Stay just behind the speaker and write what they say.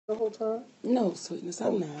the whole time? No, sweetness,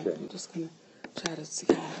 I'm not. I'm just going to try to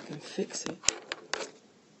see how I can fix it.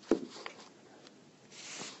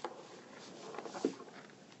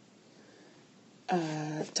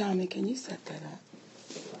 Tommy, can you set that up?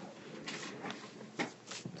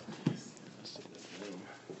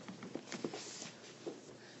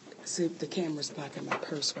 See, the camera's blocking my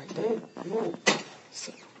purse right there.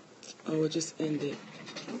 So, it just ended.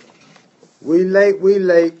 We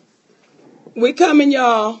late. We coming,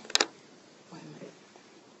 y'all. Wait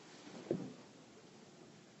a minute.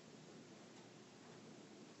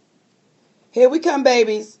 Here we come,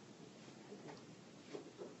 babies.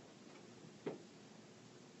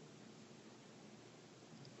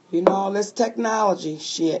 You know, all this technology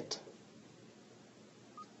shit.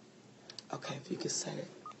 Okay, if you could set it.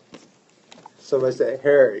 Somebody said,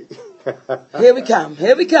 Harry. Here we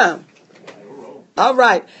come. All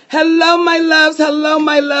right. Hello, my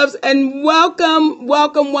loves, and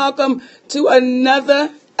welcome to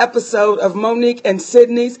another episode of Monique and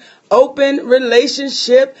Sidney's Open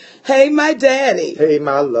Relationship. Hey, my daddy. Hey,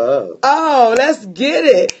 my love. Oh, let's get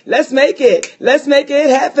it. Let's make it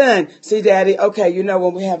happen. See, daddy, okay, you know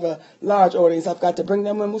when we have a large audience, I've got to bring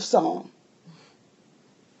them in with song.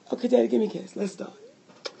 Okay, daddy, give me a kiss. Let's start.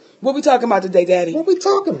 What we talking about today, daddy? What we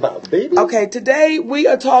talking about, baby? Okay, today we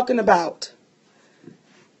are talking about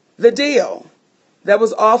the deal that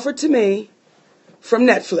was offered to me from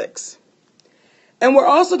Netflix. And we're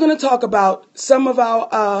also going to talk about some of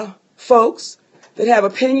our folks that have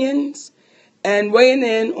opinions and weighing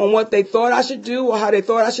in on what they thought I should do or how they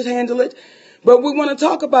thought I should handle it. But we want to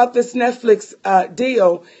talk about this Netflix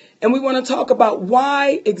deal, and we want to talk about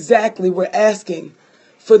why exactly we're asking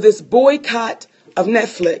for this boycott of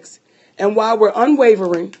Netflix and why we're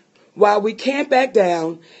unwavering, why we can't back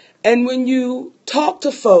down. And when you talk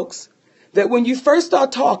to folks that when you first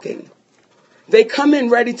start talking, they come in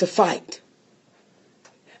ready to fight.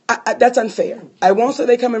 That's unfair. I won't say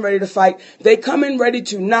they come in ready to fight. They come in ready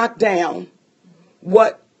to knock down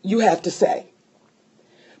what you have to say.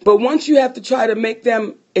 But once you have to try to make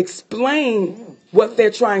them explain what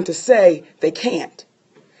they're trying to say, they can't.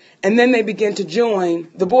 And then they begin to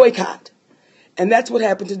join the boycott. And that's what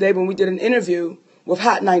happened today when we did an interview with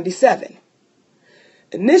Hot 97.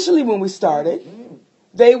 Initially when we started,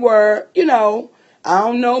 they were, I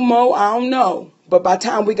don't know, Mo, I don't know. But by the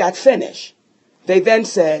time we got finished, they then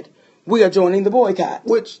said, we are joining the boycott.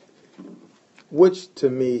 Which to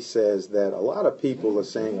me says that a lot of people are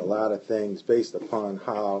saying a lot of things based upon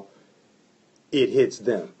how it hits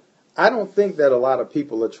them. I don't think that a lot of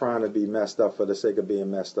people are trying to be messed up for the sake of being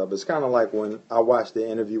messed up. It's kind of like when I watched the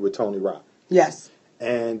interview with Tony Rock. Yes.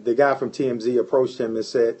 And the guy from TMZ approached him and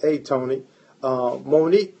said, hey, Tony,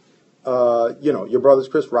 Monique, your brother's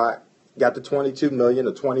Chris Rock, got the 22 million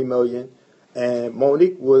or 20 million. And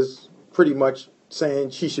Monique was pretty much saying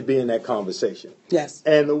she should be in that conversation. Yes.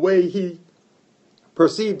 And the way he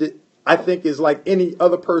perceived it, I think, is like any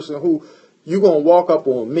other person who you're going to walk up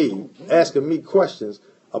on me, asking me questions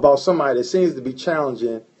about somebody that seems to be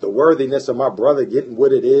challenging the worthiness of my brother getting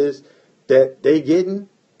what it is that they getting.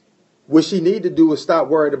 What she need to do is stop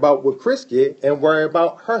worrying about what Chris get and worry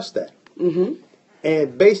about her stack. Mm-hmm.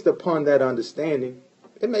 And based upon that understanding,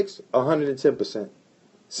 it makes 110%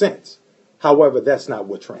 sense. However, that's not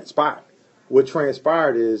what transpired. What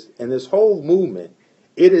transpired is, in this whole movement,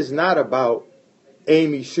 it is not about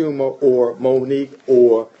Amy Schumer or Monique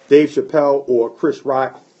or Dave Chappelle or Chris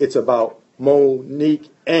Rock. It's about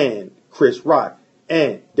Monique and Chris Rock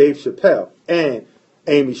and Dave Chappelle and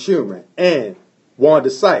Amy Schumer and Wanda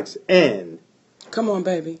Sykes and come on,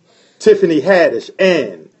 baby, Tiffany Haddish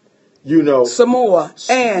and Samoa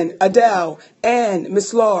and Adele and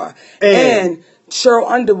Miss Laura and Cheryl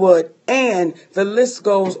Underwood, and the list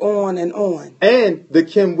goes on and on. And the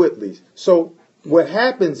Kim Whitleys. So what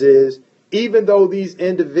happens is, even though these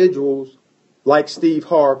individuals like Steve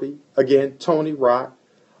Harvey, again, Tony Rock,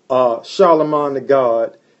 Charlamagne the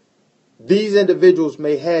God, these individuals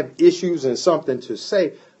may have issues and something to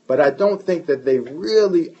say, but I don't think that they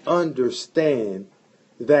really understand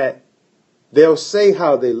that they'll say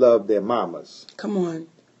how they love their mamas. Come on.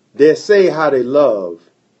 They'll say how they love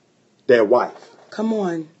their wife. Come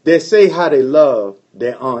on. They say how they love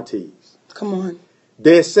their aunties. Come on.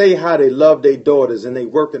 They say how they love their daughters and they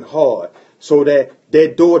working hard so that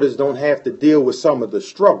their daughters don't have to deal with some of the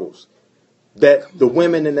struggles that the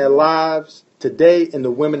women in their lives today and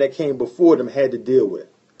the women that came before them had to deal with.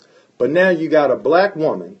 But now you got a black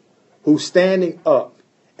woman who's standing up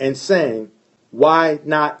and saying, why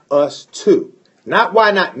not us too? Not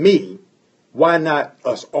why not me, why not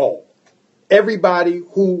us all? Everybody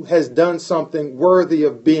who has done something worthy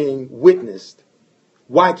of being witnessed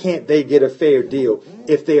Why can't they get a fair deal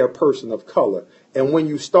if they're a person of color? And when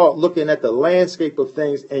you start looking at the landscape of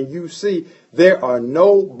things and you see there are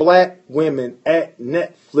no black women at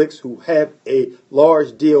Netflix who have a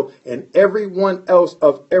large deal, and everyone else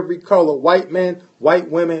of every color, white men,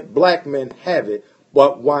 white women, black men have it,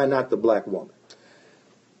 but why not the black woman?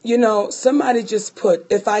 You know, somebody just put,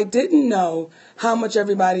 if I didn't know how much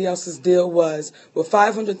everybody else's deal was with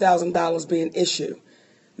 $500,000 being an issue.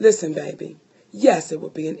 Listen, baby. Yes, it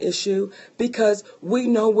would be an issue because we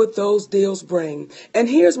know what those deals bring. And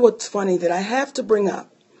here's what's funny that I have to bring up.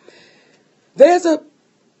 There's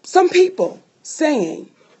some people saying,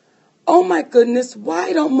 oh my goodness,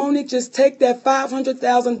 why don't Monique just take that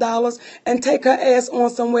 $500,000 and take her ass on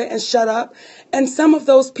somewhere and shut up? And some of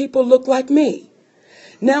those people look like me.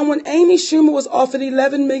 Now, when Amy Schumer was offered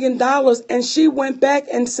 $11 million and she went back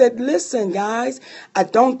and said, listen, guys, I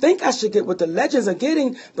don't think I should get what the legends are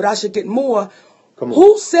getting, but I should get more.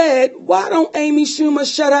 Who said, why don't Amy Schumer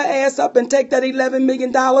shut her ass up and take that $11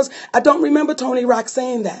 million? I don't remember Tony Rock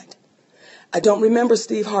saying that. I don't remember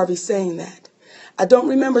Steve Harvey saying that. I don't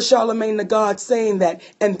remember Charlemagne the God saying that,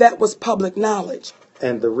 and that was public knowledge.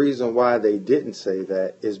 And the reason why they didn't say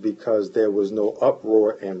that is because there was no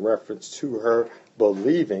uproar in reference to her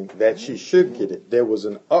believing that she should get it. There was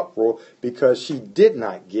an uproar because she did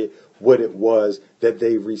not get what it was that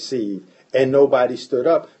they received. And nobody stood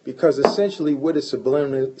up because essentially what is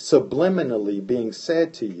subliminally being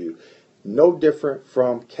said to you, no different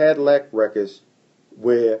from Cadillac Records,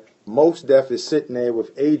 where Mos Def is sitting there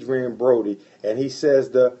with Adrian Brody, and he says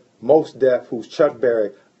to Mos Def, who's Chuck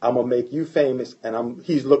Berry, I'm going to make you famous, and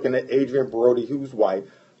he's looking at Adrian Brody, who's white,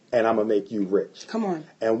 and I'm going to make you rich. Come on.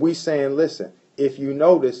 And we saying, listen, if you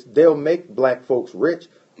notice, they'll make black folks rich.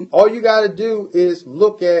 All you got to do is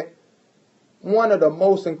look at one of the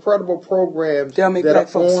most incredible programs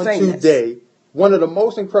that are on today. One of the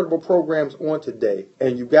most incredible programs on today,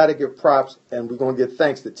 and you got to give props, and we're going to give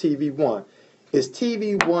thanks to TV One, is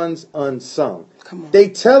TV One's Unsung. Come on. They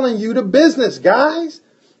telling you the business, guys.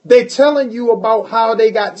 They telling you about how they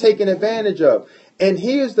got taken advantage of. And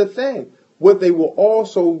here's the thing. What they will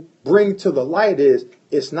also bring to the light is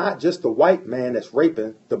it's not just the white man that's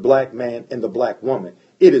raping the black man and the black woman.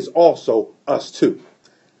 It is also us too.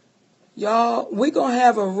 Y'all, we're going to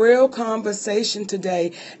have a real conversation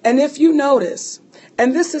today. And if you notice,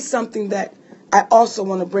 and this is something that I also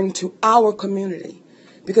want to bring to our community,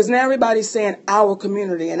 because now everybody's saying our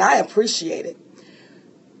community, and I appreciate it.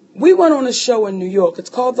 We went on a show in New York. It's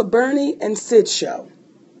called the Bernie and Sid Show.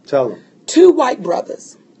 Tell them. Two white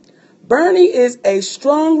brothers. Bernie is a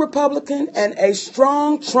strong Republican and a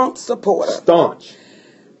strong Trump supporter. Staunch.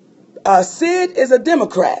 Sid is a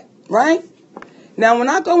Democrat, right? Now, when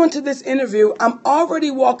I go into this interview, I'm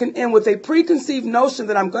already walking in with a preconceived notion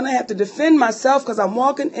that I'm going to have to defend myself because I'm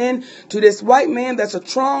walking in to this white man that's a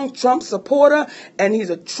strong Trump supporter, and he's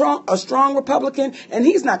a strong Republican, and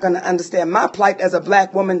he's not going to understand my plight as a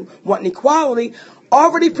black woman wanting equality.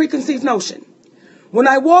 Already preconceived notion. When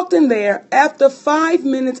I walked in there, after 5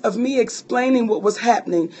 minutes of me explaining what was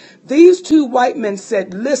happening, these two white men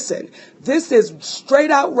said, listen, this is straight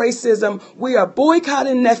out racism. We are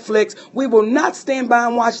boycotting Netflix. We will not stand by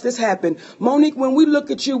and watch this happen. Monique, when we look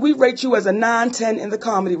at you, we rate you as a 9-10 in the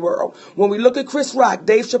comedy world. When we look at Chris Rock,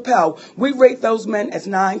 Dave Chappelle, we rate those men as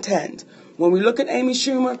 9-10s. When we look at Amy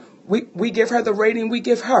Schumer, we give her the rating we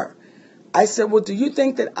give her. I said, well, do you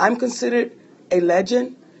think that I'm considered a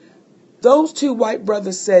legend? Those two white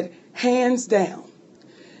brothers said, hands down.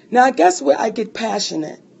 Now, I guess where I get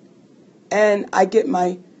passionate and I get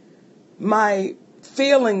my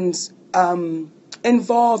feelings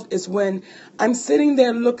involved is when I'm sitting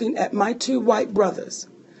there looking at my two white brothers,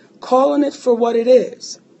 calling it for what it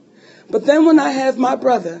is. But then when I have my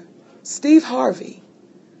brother, Steve Harvey,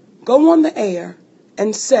 go on the air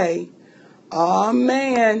and say, "Aw,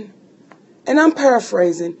 man," and I'm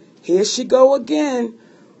paraphrasing, "here she go again.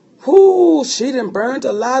 Whoo, she done burned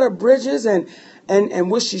a lot of bridges, and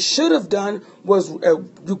what she should have done was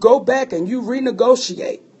you go back and you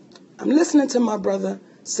renegotiate." I'm listening to my brother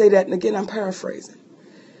say that, and again, I'm paraphrasing.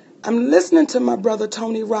 I'm listening to my brother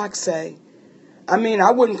Tony Rock say,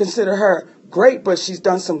 I wouldn't consider her great, but she's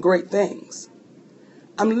done some great things.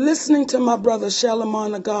 I'm listening to my brother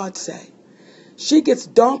Charlemagne the God say, she gets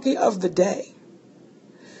donkey of the day.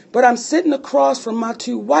 But I'm sitting across from my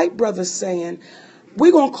two white brothers saying,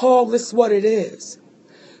 we're going to call this what it is.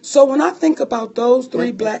 So when I think about those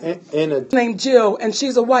three black named Jill, and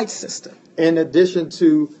she's a white sister. In addition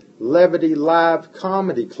to Levity Live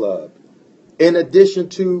Comedy Club, in addition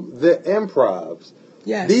to the Improvs,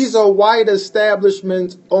 yes, these are white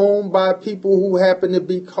establishments owned by people who happen to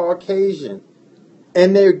be Caucasian.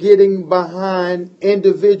 and they're getting behind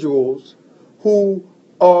individuals who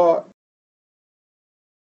are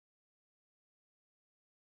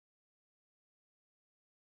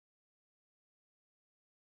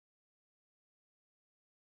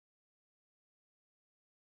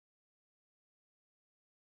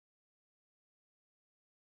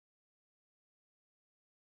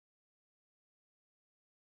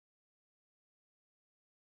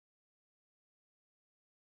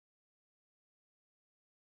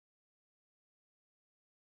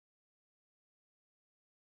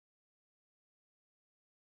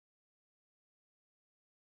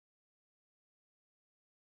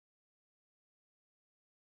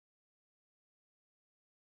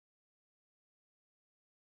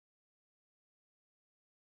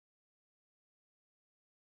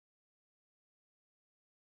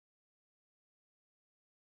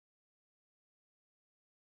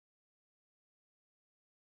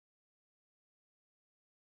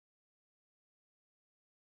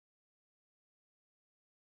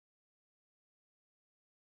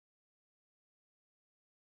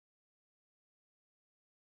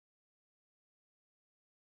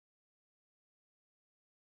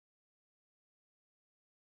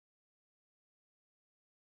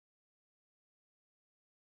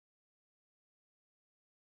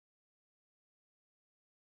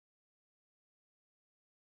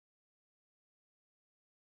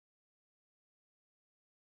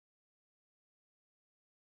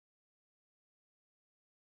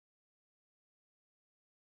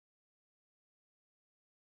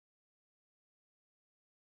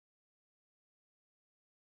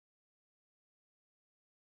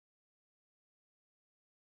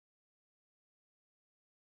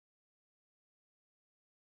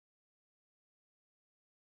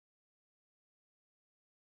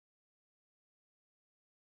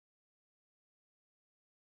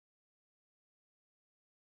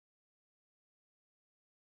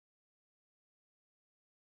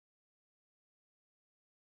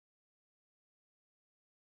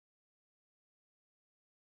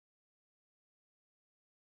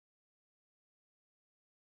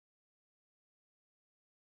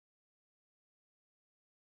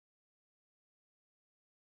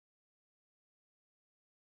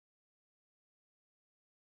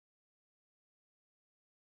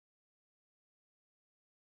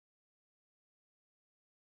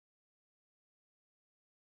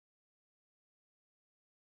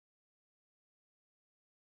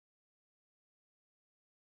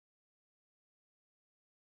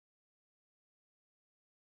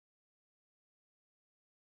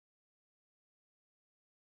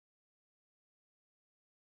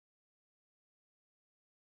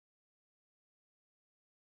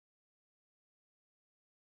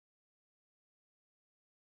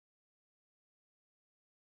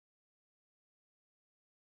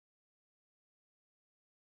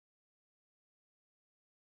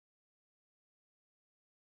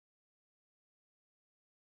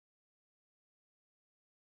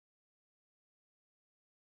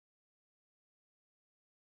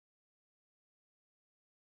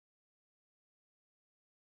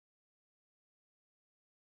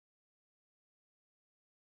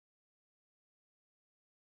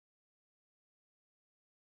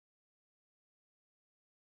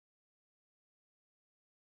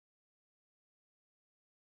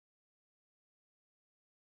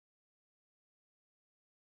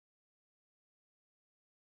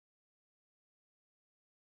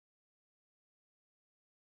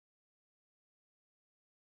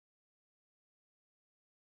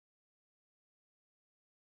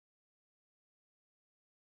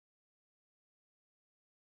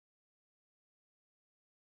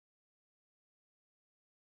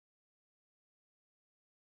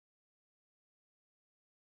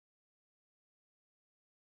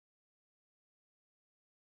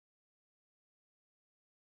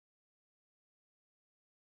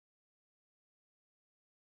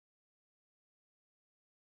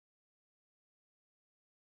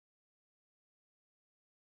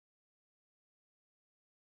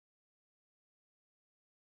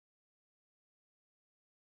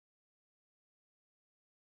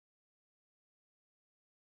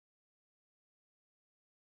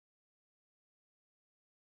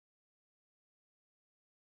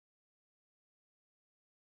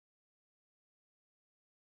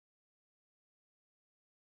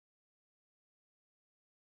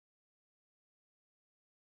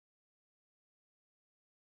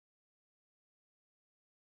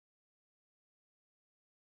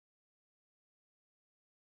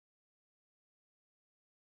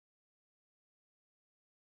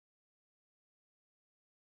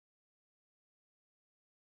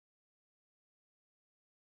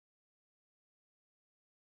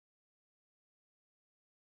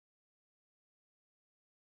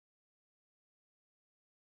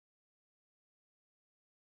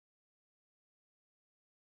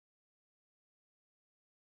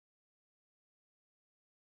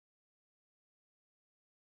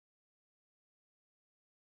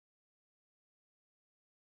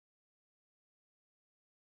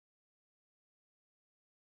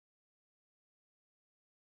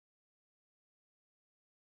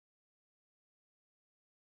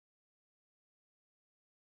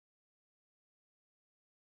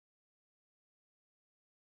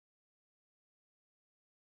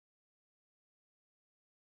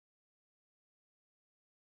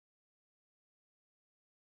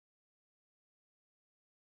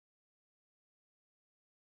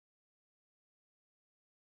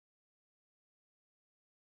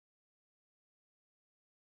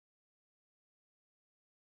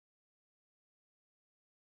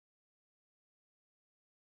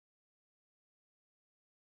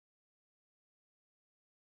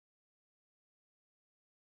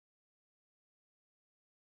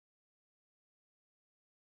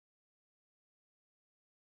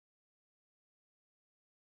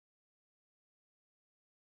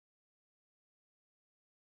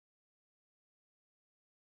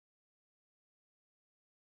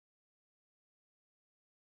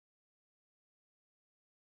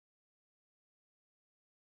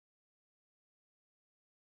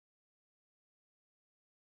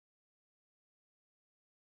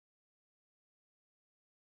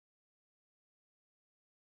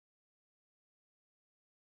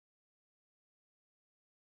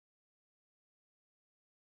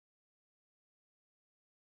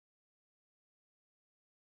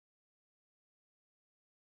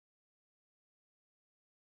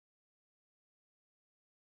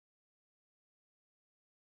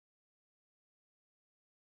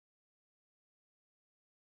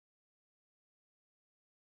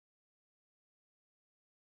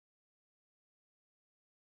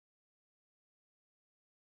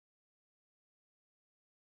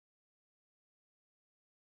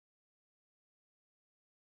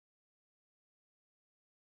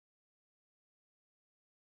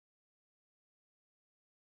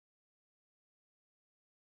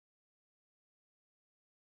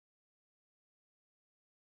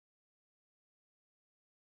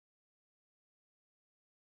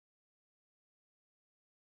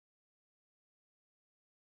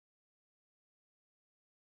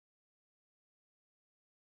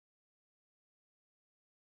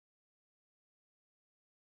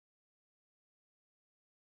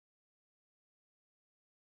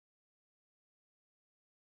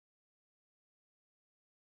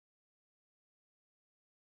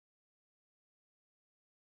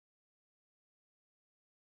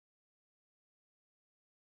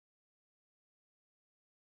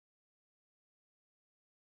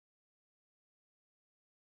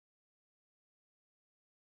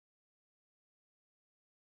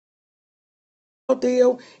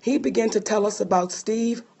deal, he began to tell us about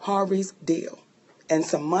Steve Harvey's deal and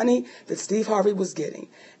some money that Steve Harvey was getting.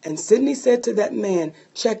 And Sidney said to that man,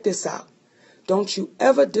 check this out. Don't you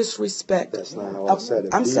ever disrespect. That's not how I said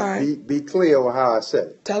it. I'm sorry. Be clear on how I said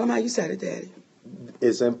it. Tell him how you said it, Daddy.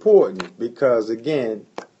 It's important because, again,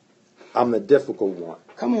 I'm the difficult one.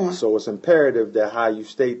 Come on. So it's imperative that how you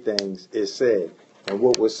state things is said. And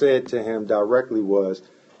what was said to him directly was,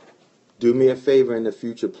 do me a favor in the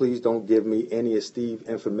future. Please don't give me any of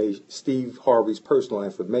Steve Harvey's personal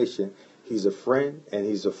information. He's a friend and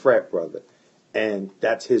he's a frat brother. And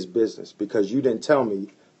that's his business. Because you didn't tell me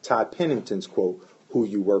Ty Pennington's quote, who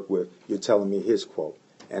you work with. You're telling me his quote.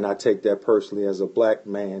 And I take that personally as a black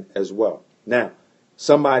man as well. Now,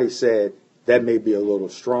 somebody said that may be a little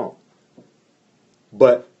strong.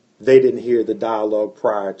 But they didn't hear the dialogue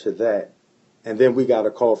prior to that. And then we got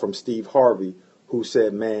a call from Steve Harvey who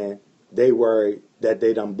said, man, they worried that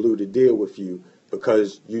they done blew the deal with you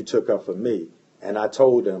because you took up for me. And I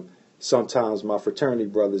told them, sometimes my fraternity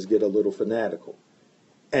brothers get a little fanatical.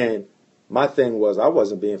 And my thing was, I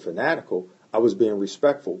wasn't being fanatical. I was being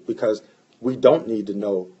respectful because we don't need to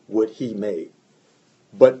know what he made.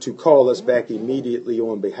 But to call us back immediately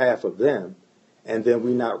on behalf of them, and then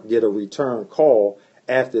we not get a return call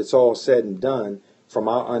after it's all said and done, from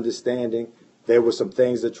our understanding, there were some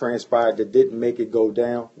things that transpired that didn't make it go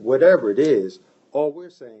down. Whatever it is, all we're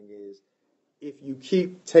saying is, if you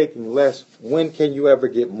keep taking less, when can you ever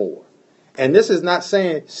get more? And this is not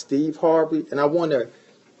saying Steve Harvey, and I want to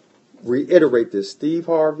reiterate this, Steve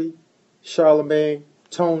Harvey, Charlemagne,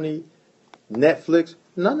 Tony, Netflix,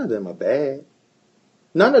 none of them are bad.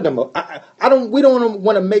 None of them are, we don't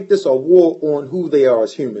want to make this a war on who they are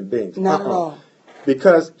as human beings. Not at all.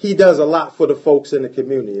 Because he does a lot for the folks in the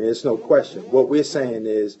community, and it's no question. What we're saying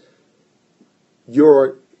is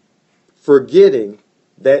you're forgetting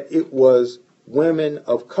that it was women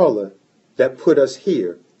of color that put us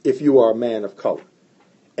here if you are a man of color.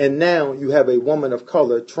 And now you have a woman of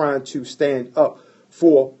color trying to stand up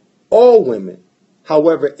for all women.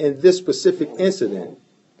 However, in this specific incident,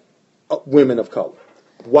 women of color.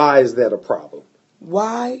 Why is that a problem?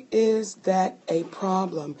 Why is that a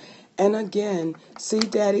problem? And again, see,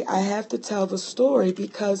 Daddy, I have to tell the story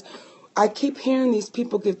because I keep hearing these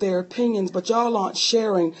people give their opinions, but y'all aren't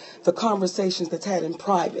sharing the conversations that's had in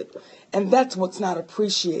private. And that's what's not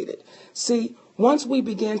appreciated. See, once we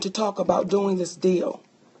began to talk about doing this deal,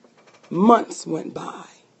 months went by.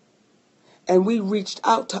 And we reached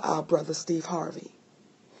out to our brother Steve Harvey.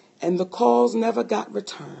 And the calls never got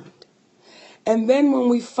returned. And then when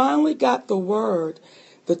we finally got the word,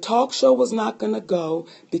 the talk show was not going to go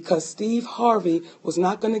because Steve Harvey was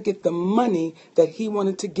not going to get the money that he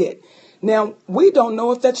wanted to get. Now, we don't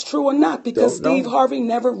know if that's true or not because Steve Harvey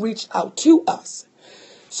never reached out to us.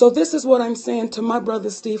 So this is what I'm saying to my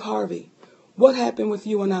brother Steve Harvey. What happened with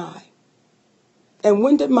you and I? And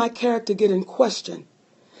when did my character get in question?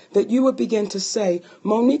 That you would begin to say,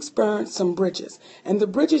 Monique's burned some bridges. And the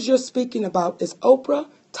bridges you're speaking about is Oprah,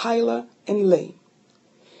 Tyler, and Lee.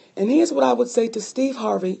 And here's what I would say to Steve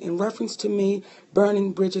Harvey in reference to me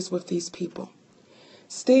burning bridges with these people.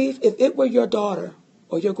 Steve, if it were your daughter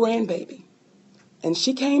or your grandbaby, and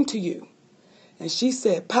she came to you, and she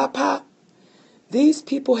said, Pop, these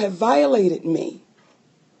people have violated me.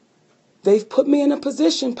 They've put me in a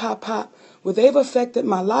position, Pop, where they've affected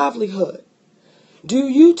my livelihood. Do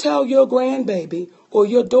you tell your grandbaby or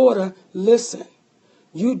your daughter, listen,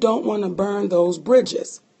 you don't want to burn those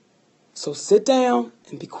bridges, so sit down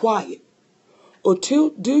and be quiet? Or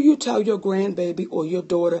two, do you tell your grandbaby or your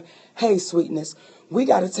daughter, hey, sweetness, we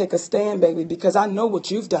got to take a stand, baby, because I know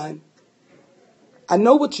what you've done. I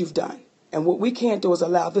know what you've done. And what we can't do is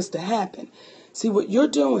allow this to happen. See, what you're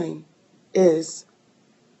doing is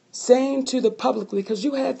saying to the public, because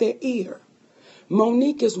you have their ear,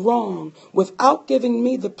 Monique is wrong, without giving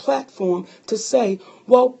me the platform to say,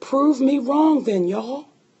 well, prove me wrong then, y'all.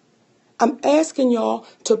 I'm asking y'all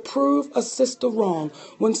to prove a sister wrong.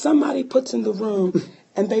 When somebody puts in the room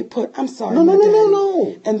and they put, I'm sorry,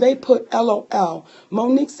 no. And they put LOL.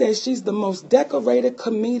 Monique says she's the most decorated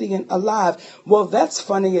comedian alive. Well, that's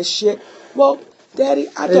funny as shit. Well, Daddy,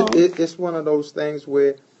 I don't. It's one of those things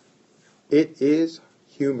where it is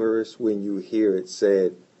humorous when you hear it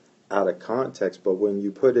said out of context, but when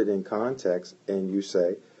you put it in context and you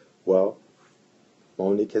say, well,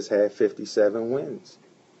 Monique has had 57 wins.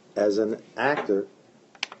 As an actor,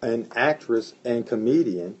 an actress, and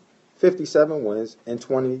comedian, 57 wins and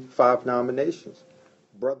 25 nominations.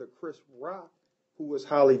 Brother Chris Rock, who was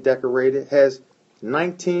highly decorated, has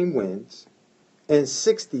 19 wins and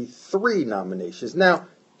 63 nominations. Now,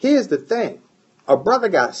 here's the thing. A brother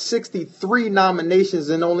got 63 nominations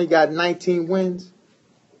and only got 19 wins.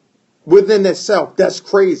 Within itself, that's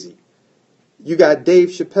crazy. You got Dave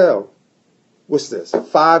Chappelle. What's this?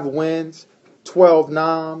 5 wins, 12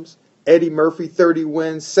 noms. Eddie Murphy, 30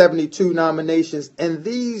 wins, 72 nominations. And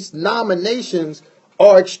these nominations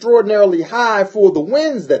are extraordinarily high for the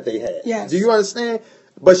wins that they had. Yes. Do you understand?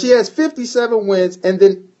 But she has 57 wins, and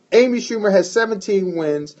then Amy Schumer has 17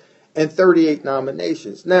 wins and 38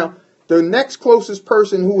 nominations. Now, the next closest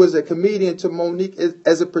person who is a comedian to Monique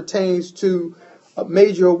as it pertains to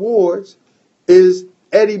major awards is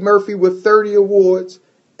Eddie Murphy with 30 awards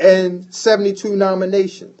and 72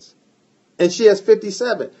 nominations. And she has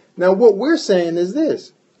 57. Now, what we're saying is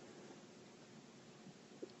this.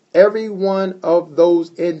 Every one of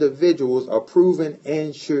those individuals are proven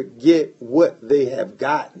and should get what they have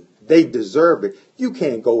gotten. They deserve it. You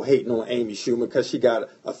can't go hating on Amy Schumer because she got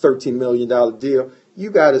a $13 million deal.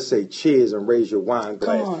 You got to say cheers and raise your wine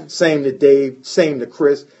glass. Come on. Same to Dave, same to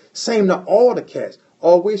Chris, same to all the cats.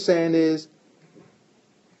 All we're saying is,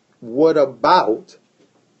 what about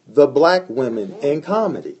the black women in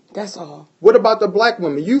comedy? That's all. What about the black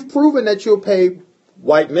women? You've proven that you'll pay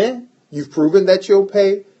white men. You've proven that you'll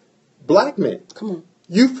pay black men. Come on.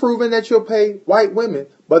 You've proven that you'll pay white women,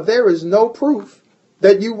 but there is no proof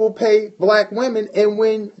that you will pay black women. And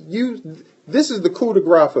when you, this is the coup de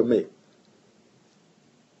grace for me.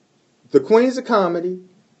 The Queens of Comedy,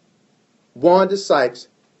 Wanda Sykes,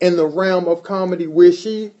 in the realm of comedy where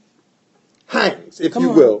she hangs, if you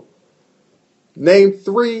will, name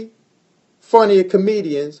 3 funnier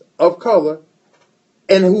comedians of color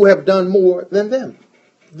and who have done more than them,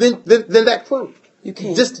 than that crew. You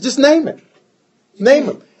can't. Just name it. Name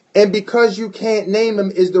them. And because you can't name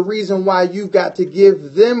them is the reason why you've got to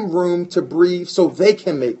give them room to breathe so they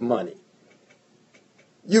can make money.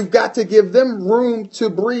 You've got to give them room to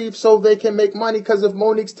breathe so they can make money, because if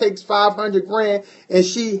Monique takes $500,000 and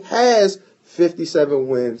she has 57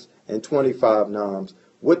 wins and 25 noms,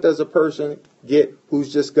 what does a person get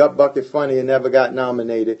who's just gut bucket funny and never got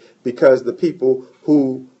nominated because the people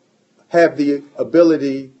who have the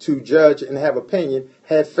ability to judge and have opinion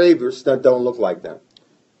have favorites that don't look like them?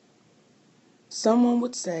 Someone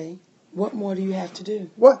would say, what more do you have to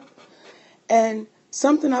do? What? And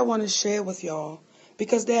something I want to share with y'all,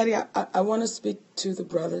 because, Daddy, I want to speak to the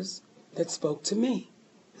brothers that spoke to me.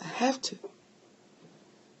 I have to.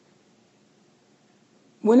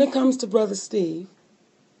 When it comes to Brother Steve,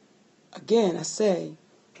 again, I say,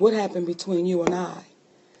 what happened between you and I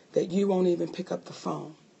that you won't even pick up the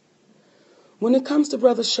phone? When it comes to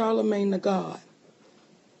Brother Charlemagne the God,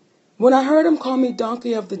 when I heard him call me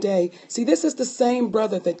Donkey of the Day, see, this is the same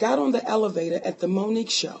brother that got on the elevator at the Monique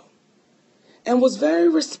show and was very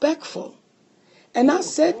respectful. And I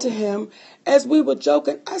said to him, as we were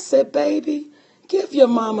joking, I said, baby, give your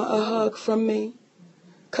mama a hug from me,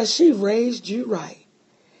 'cause she raised you right.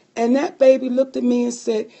 And that baby looked at me and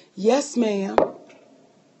said, yes, ma'am.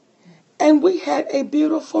 And we had a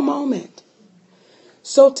beautiful moment.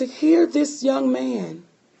 So to hear this young man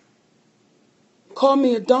call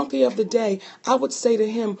me a donkey of the day, I would say to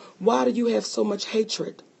him, why do you have so much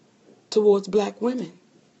hatred towards black women?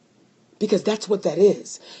 Because that's what that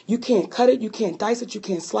is. You can't cut it, you can't dice it, you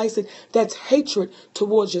can't slice it. That's hatred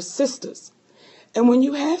towards your sisters. And when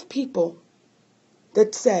you have people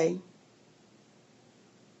that say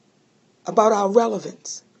about our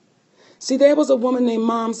relevance, see, there was a woman named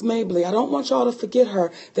Moms Mabley. I don't want y'all to forget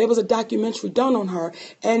her. There was a documentary done on her,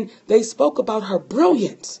 and they spoke about her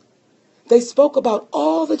brilliance. They spoke about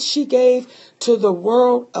all that she gave to the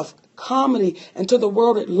world of comedy and to the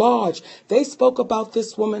world at large. They spoke about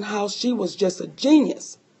this woman, how she was just a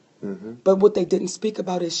genius. Mm-hmm. But what they didn't speak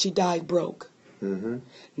about is she died broke. Mm-hmm.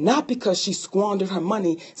 Not because she squandered her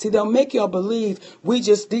money. See, they'll make y'all believe we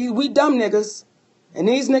dumb niggas. And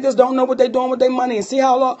these niggas don't know what they're doing with their money and see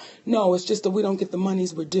how long. No, it's just that we don't get the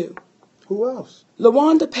monies we're due. Who else?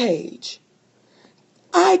 LaWanda Page.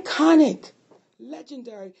 Iconic.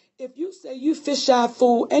 Legendary. If you say you fish-eyed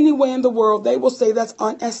fool anywhere in the world, they will say that's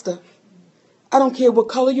Aunt Esther. I don't care what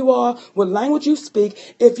color you are, what language you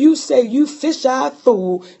speak. If you say you fish-eyed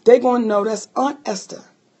fool, they're going to know that's Aunt Esther.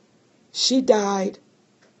 She died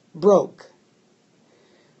broke.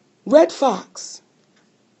 Red Fox.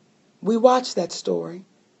 We watched that story.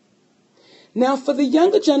 Now, for the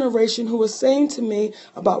younger generation who is saying to me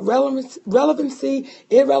about relevancy,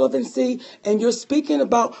 irrelevancy, and you're speaking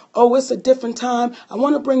about, oh, it's a different time, I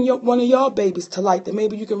want to bring one of y'all babies to light that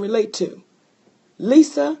maybe you can relate to.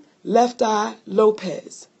 Lisa Left Eye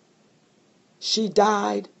Lopez. She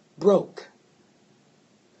died broke.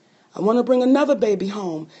 I want to bring another baby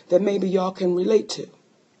home that maybe y'all can relate to.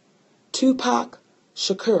 Tupac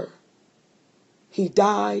Shakur. He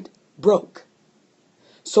died broke.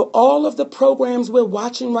 So all of the programs we're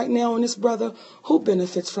watching right now on this brother, who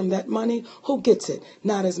benefits from that money? Who gets it?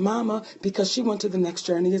 Not his mama, because she went to the next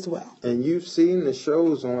journey as well. And you've seen the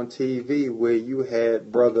shows on TV where you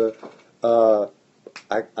had brother,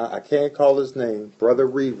 I can't call his name, Brother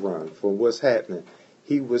Rerun, for What's Happening.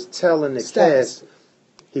 He was telling the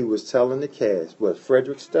cast, what,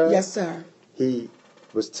 Frederick Stubbs? Yes, sir. He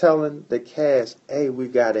was telling the cast, hey, we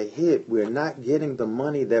got a hit. We're not getting the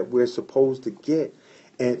money that we're supposed to get.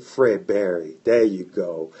 And Fred Barry, there you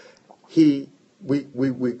go. We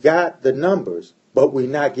got the numbers, but we're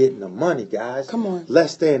not getting the money, guys. Come on.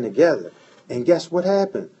 Let's stand together. And guess what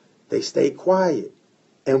happened? They stayed quiet.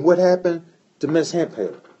 And what happened to Miss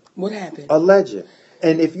Hemphill? What happened? A legend.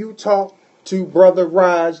 And if you talk to Brother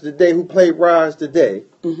Raj today, who played Raj today,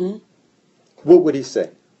 what would he say?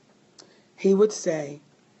 He would say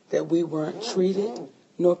that we weren't treated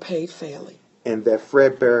nor paid fairly. And that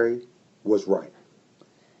Fred Barry was right.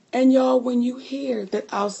 And y'all, when you hear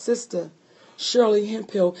that our sister, Shirley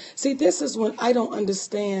Hemphill, see, this is when I don't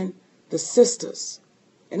understand the sisters.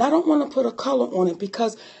 And I don't want to put a color on it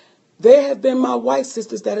because there have been my white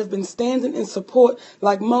sisters that have been standing in support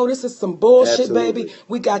like, Mo, this is some bullshit, Absolutely. baby.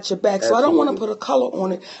 We got your back. So I don't want to put a color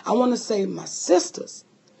on it. I want to say my sisters.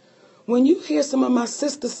 When you hear some of my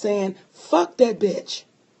sisters saying, fuck that bitch.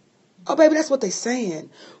 Oh, baby, that's what they saying.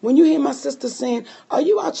 When you hear my sister saying, are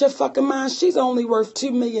you out your fucking mind? She's only worth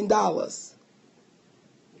 $2 million.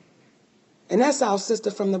 And that's our sister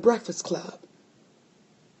from the Breakfast Club.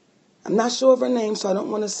 I'm not sure of her name, so I don't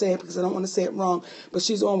want to say it because I don't want to say it wrong. But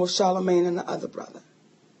she's on with Charlamagne and the other brother.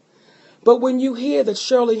 But when you hear that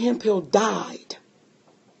Shirley Hemphill died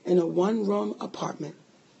in a one-room apartment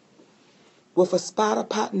with a spider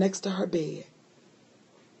pot next to her bed,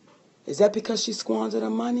 is that because she squandered her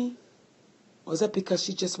money? Or is that because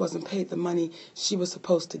she just wasn't paid the money she was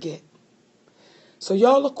supposed to get? So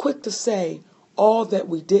y'all are quick to say all that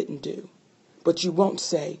we didn't do, but you won't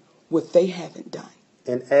say what they haven't done.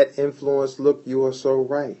 And at Influence, look, you are so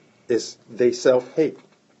right. They self-hate.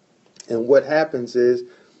 And what happens is,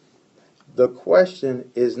 the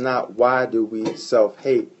question is not why do we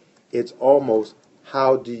self-hate. It's almost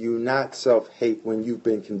how do you not self-hate when you've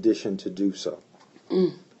been conditioned to do so.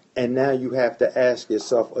 And now you have to ask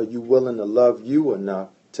yourself, are you willing to love you enough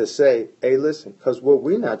to say, hey, listen, because what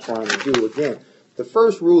we're not trying to do, again, the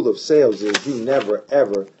first rule of sales is you never,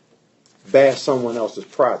 ever bash someone else's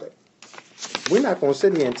product. We're not going to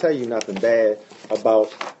sit here and tell you nothing bad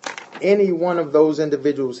about any one of those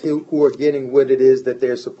individuals who are getting what it is that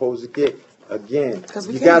they're supposed to get. Again,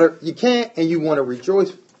 you can't, and you want to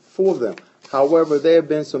rejoice for them. However, there have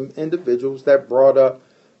been some individuals that brought up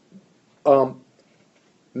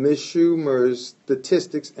Ms. Schumer's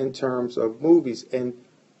statistics in terms of movies. And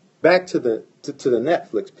back to the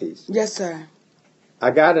Netflix piece. Yes, sir.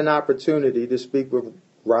 I got an opportunity to speak with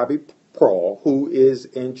Robbie Prawl, who is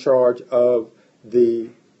in charge of the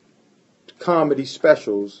comedy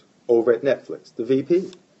specials over at Netflix, the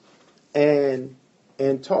VP. And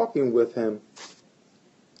in talking with him,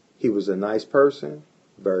 he was a nice person,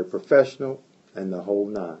 very professional, and the whole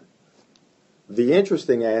nine. The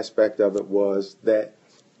interesting aspect of it was that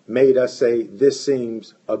made us say this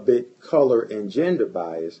seems a bit color and gender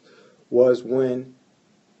biased was when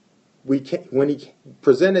he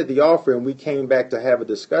presented the offer and we came back to have a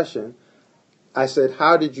discussion. I said,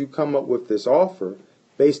 how did you come up with this offer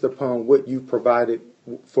based upon what you provided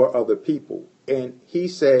for other people? And he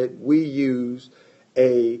said, we use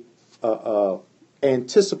a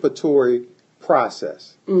anticipatory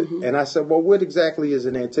process. And I said, well, what exactly is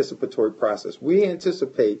an anticipatory process? We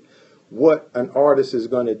anticipate what an artist is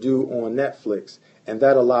going to do on Netflix, and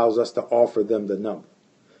that allows us to offer them the number.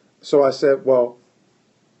 So I said, well,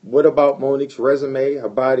 what about Monique's resume, her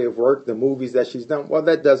body of work, the movies that she's done? Well,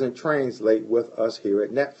 that doesn't translate with us here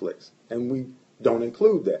at Netflix, and we don't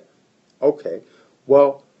include that. Okay,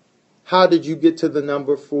 well, how did you get to the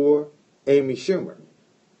number for Amy Schumer?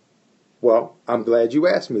 Well, I'm glad you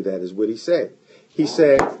asked me that, is what he said. He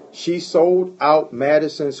said she sold out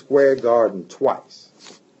Madison Square Garden twice.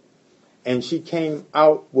 And she came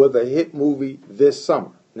out with a hit movie this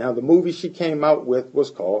summer. Now, the movie she came out with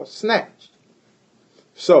was called Snatched.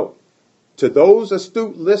 So, to those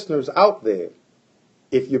astute listeners out there,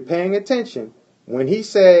 if you're paying attention, when he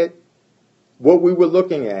said what we were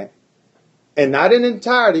looking at, and not in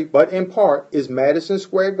entirety, but in part, is Madison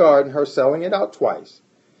Square Garden, her selling it out twice,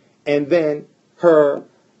 and then her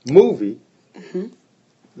movie,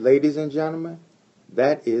 ladies and gentlemen,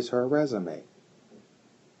 that is her resume.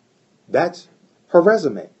 That's her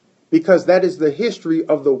resume. because that is the history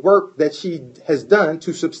of the work that she has done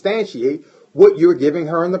to substantiate what you're giving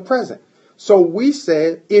her in the present. So we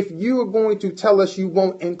said, if you are going to tell us you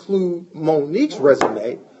won't include Monique's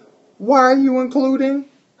resume, why are you including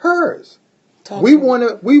hers? We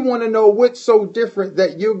want to know what's so different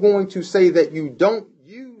that you're going to say that you don't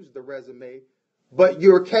use the resume, but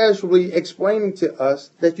you're casually explaining to us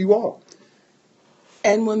that you are.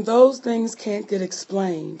 And when those things can't get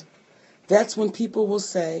explained, that's when people will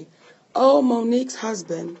say, oh, Monique's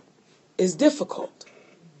husband is difficult.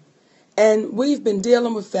 And we've been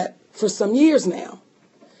dealing with that for some years now,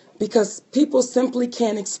 because people simply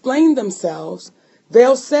can't explain themselves.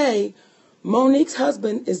 They'll say, Monique's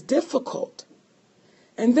husband is difficult.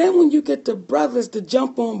 And then when you get the brothers to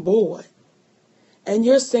jump on board, and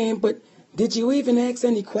you're saying, but did you even ask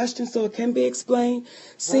any questions so it can be explained?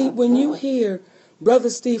 See, when you hear Brother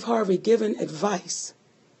Steve Harvey giving advice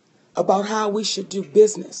about how we should do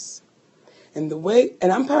business, and the way,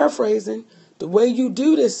 and I'm paraphrasing, the way you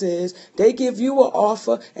do this is they give you an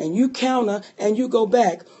offer and you counter and you go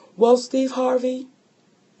back. Well, Steve Harvey,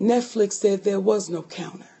 Netflix said there was no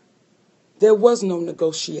counter. There was no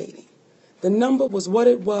negotiating. The number was what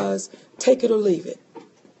it was. Take it or leave it.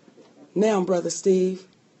 Now, Brother Steve,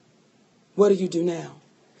 what do you do now?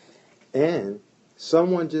 And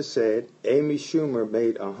someone just said Amy Schumer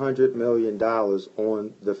made $100 million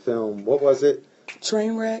on the film. What was it?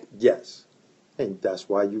 Trainwreck? Yes. And that's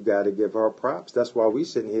why you got to give her props. That's why we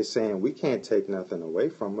sitting here saying we can't take nothing away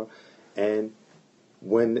from her. And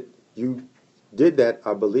when you did that,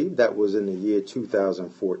 I believe that was in the year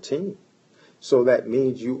 2014. So that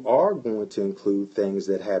means you are going to include things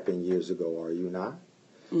that happened years ago, are you not?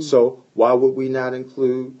 Mm-hmm. So why would we not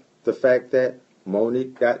include the fact that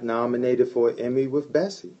Monique got nominated for an Emmy with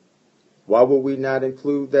Bessie? Why would we not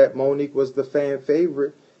include that Monique was the fan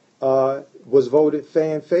favorite, was voted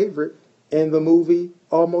fan favorite in the movie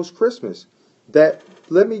Almost Christmas? That,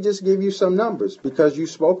 let me just give you some numbers, because you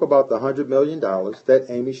spoke about the $100 million that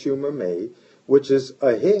Amy Schumer made, which is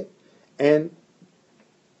a hit, and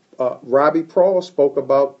Robbie Prawl spoke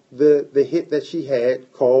about the hit that she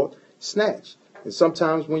had called Snatch. And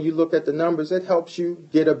sometimes when you look at the numbers, it helps you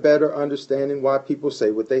get a better understanding why people say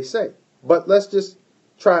what they say. But let's just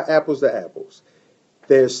try apples to apples.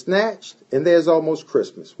 There's Snatched and there's Almost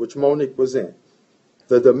Christmas, which Monique was in.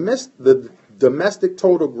 The domestic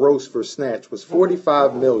total gross for Snatch was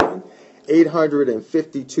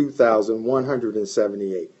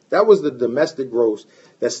 $45,852,178. That was the domestic gross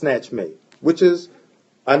that Snatch made, which is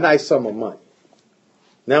a nice sum of money.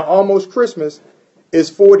 Now, Almost Christmas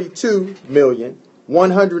is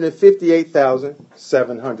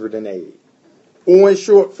 $42,158,780. Or in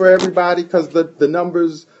short for everybody, because the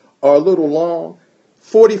numbers are a little long,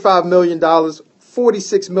 $45 million,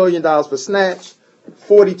 $46 million for Snatch,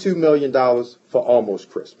 $42 million for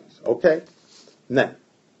Almost Christmas. Okay? Now,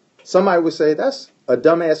 somebody would say that's a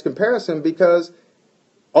dumbass comparison because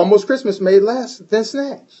Almost Christmas made less than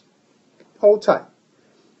Snatch. Hold tight.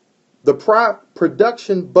 The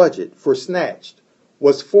production budget for Snatched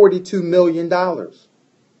was $42 million. I'm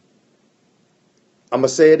going to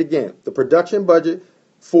say it again. The production budget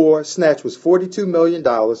for Snatch was $42 million,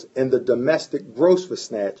 and the domestic gross for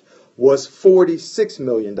Snatch was $46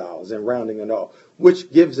 million, and rounding it off,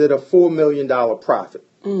 which gives it a $4 million profit.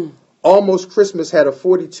 Almost Christmas had a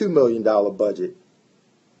 $42 million budget,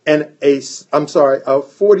 and a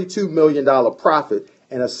 $42 million profit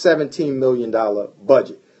and a $17 million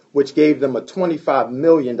budget, which gave them a $25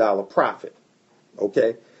 million profit.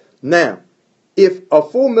 Okay? Now, if a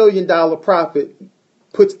 $4 million profit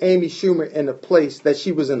puts Amy Schumer in a place that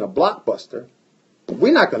she was in a blockbuster,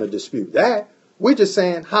 we're not going to dispute that. We're just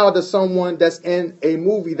saying, how does someone that's in a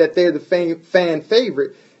movie that they're the fan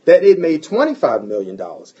favorite, that it made $25 million?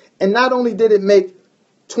 And not only did it make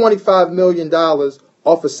 $25 million off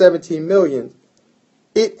of $17 million,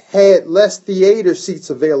 it had less theater seats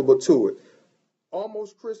available to it.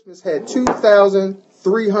 Almost Christmas had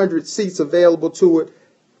 2,300 seats available to it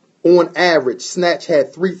on average. Snatch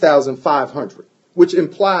had 3,500, which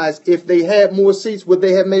implies if they had more seats, would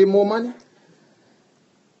they have made more money?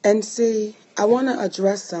 And see, I want to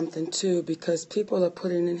address something too, because people are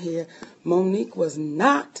putting in here, Monique was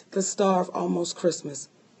not the star of Almost Christmas.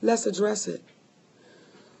 Let's address it.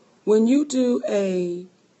 When you do a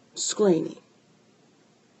screening,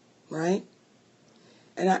 right?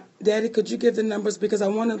 And Daddy, could you give the numbers, because I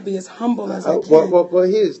want to be as humble as I can. Well,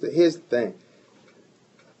 here's the thing.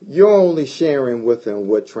 You're only sharing with them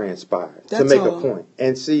what transpired to make a point.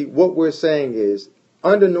 And see, what we're saying is,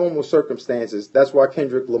 under normal circumstances, that's why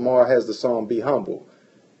Kendrick Lamar has the song Be Humble,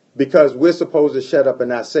 because we're supposed to shut up and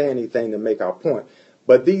not say anything to make our point.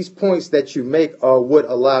 But these points that you make are what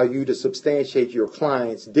allow you to substantiate your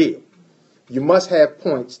client's deal. You must have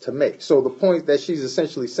points to make. So the point that she's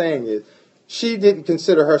essentially saying is she didn't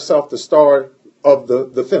consider herself the star of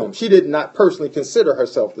the film. She did not personally consider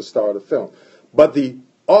herself the star of the film. But the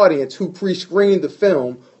audience who pre-screened the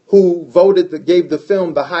film, who gave the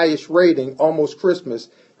film the highest rating, Almost Christmas,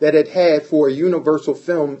 that it had for a universal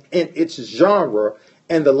film in its genre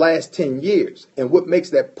in the last 10 years. And what makes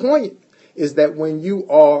that point is that when you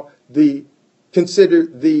are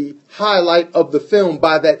considered the highlight of the film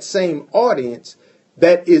by that same audience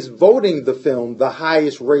that is voting the film the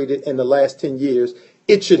highest rated in the last 10 years,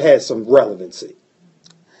 it should have some relevancy.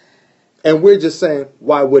 And we're just saying,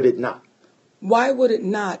 why would it not? Why would it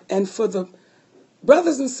not? And for the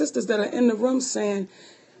brothers and sisters that are in the room saying,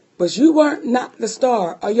 but you weren't not the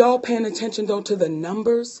star, are y'all paying attention, though, to the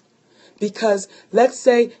numbers? Because let's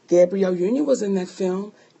say Gabrielle Union was in that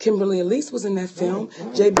film, Kimberly Elise was in that film,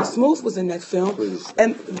 J.B. Smoove was in that film,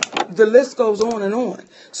 and the list goes on and on.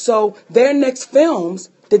 So their next films,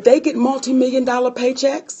 did they get multi-million-dollar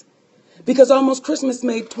paychecks? Because Almost Christmas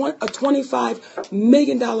made a $25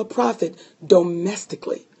 million profit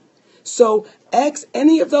domestically. So ask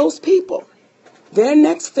any of those people, their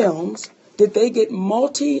next films, did they get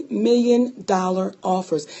multi-million-dollar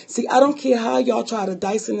offers? See, I don't care how y'all try to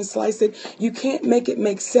dice it and slice it. You can't make it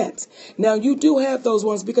make sense. Now, you do have those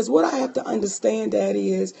ones, because what I have to understand,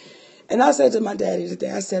 Daddy, is, and I said to my daddy today,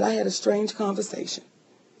 I said, I had a strange conversation.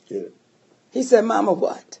 Yeah. He said, Mama,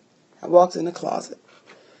 what? I walked in the closet.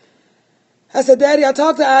 I said, Daddy, I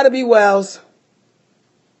talked to Ida B. Wells.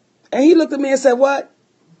 And he looked at me and said, what?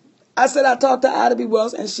 I said, I talked to Ida B.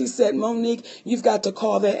 Wells, and she said, Monique, you've got to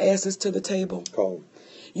call their asses to the table. Call them.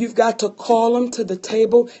 You've got to call them to the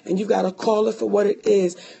table, and you've got to call it for what it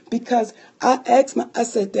is. Because I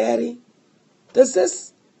said, Daddy, does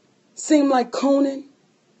this seem like cooning?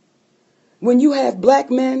 When you have black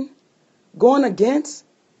men going against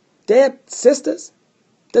their sisters?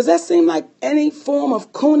 Does that seem like any form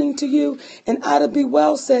of cooning to you? And Ida B.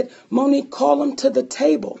 Wells said, Monique, call them to the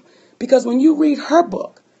table. Because when you read her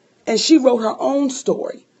book, and she wrote her own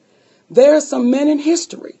story, there are some men in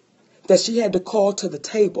history that she had to call to the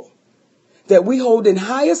table that we hold in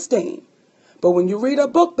high esteem. But when you read her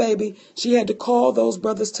book, baby, she had to call those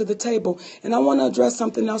brothers to the table. And I want to address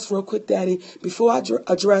something else real quick, Daddy, before I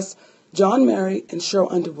address John Mary and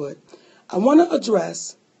Cheryl Underwood. I want to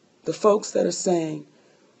address the folks that are saying,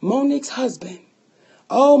 Monique's husband.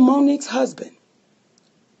 Oh, Monique's husband.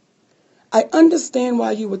 I understand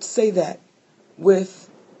why you would say that with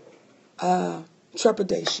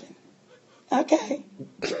trepidation. Okay.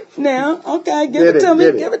 Now, okay, give it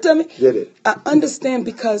to me. Get it. I understand,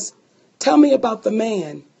 because tell me about the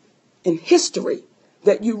man in history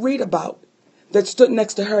that you read about that stood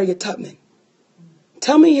next to Harriet Tubman.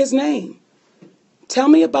 Tell me his name. Tell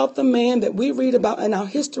me about the man that we read about in our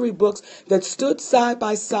history books that stood side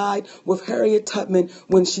by side with Harriet Tubman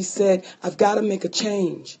when she said, I've got to make a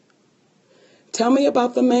change. Tell me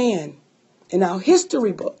about the man in our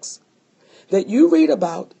history books that you read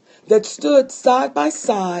about that stood side by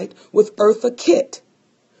side with Eartha Kitt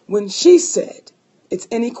when she said it's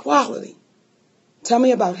inequality. Tell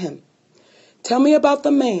me about him. Tell me about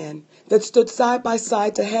the man that stood side by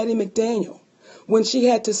side to Hattie McDaniel when she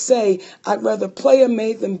had to say, I'd rather play a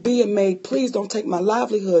maid than be a maid. Please don't take my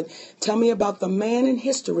livelihood. Tell me about the man in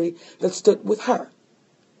history that stood with her.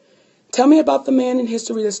 Tell me about the man in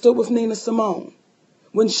history that stood with Nina Simone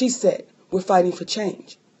when she said, we're fighting for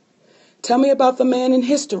change. Tell me about the man in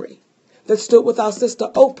history that stood with our sister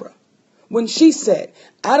Oprah when she said,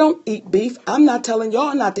 I don't eat beef. I'm not telling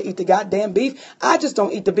y'all not to eat the goddamn beef. I just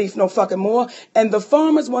don't eat the beef no fucking more. And the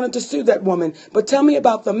farmers wanted to sue that woman. But tell me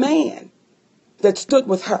about the man that stood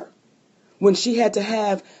with her when she had to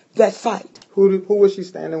have that fight. Who was she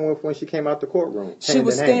standing with when she came out the courtroom? She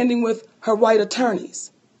was standing with her white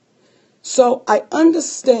attorneys. So I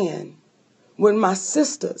understand when my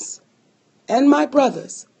sisters and my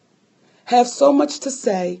brothers have so much to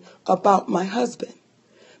say about my husband.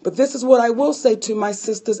 But this is what I will say to my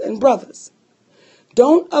sisters and brothers.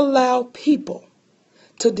 Don't allow people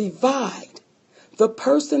to divide the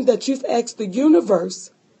person that you've asked the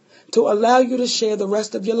universe to allow you to share the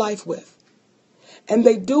rest of your life with. And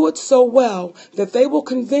they do it so well that they will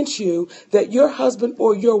convince you that your husband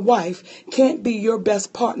or your wife can't be your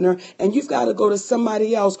best partner, and you've got to go to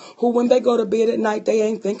somebody else who, when they go to bed at night, they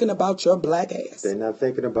ain't thinking about your black ass. They're not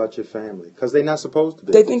thinking about your family because they're not supposed to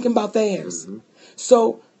be. They're thinking about theirs. Mm-hmm.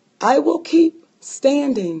 So I will keep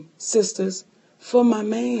standing, sisters, for my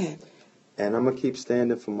man. And I'm going to keep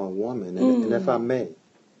standing for my woman. And if I may,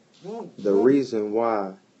 the reason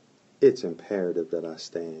why it's imperative that I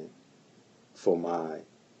stand for my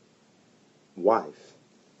wife,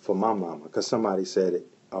 for my mama. Because somebody said it,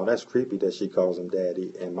 oh, that's creepy that she calls him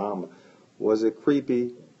daddy and mama. Was it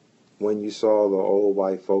creepy when you saw the old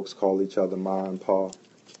white folks call each other ma and pa?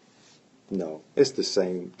 No, it's the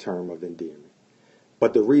same term of endearment.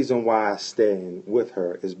 But the reason why I stand with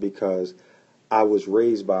her is because I was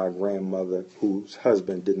raised by a grandmother whose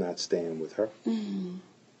husband did not stand with her. Mm-hmm.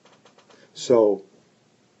 So,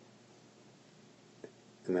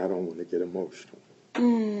 and I don't want to get emotional.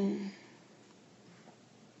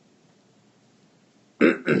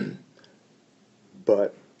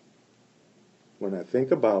 But when I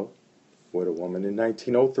think about what a woman in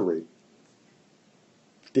 1903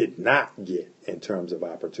 did not get in terms of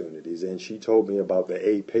opportunities, and she told me about the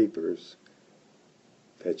A papers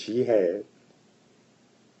that she had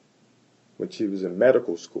when she was in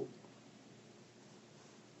medical school.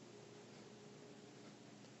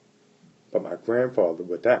 But my grandfather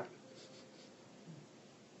would not.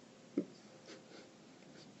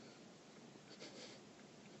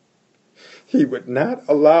 He would not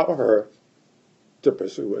allow her to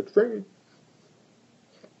pursue a dream.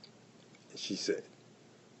 She said,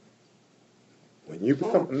 when you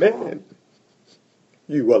become a man,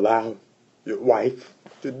 you allow your wife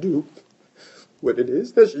to do what it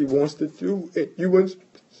is that she wants to do, and you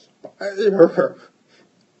inspire her,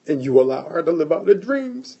 and you allow her to live out her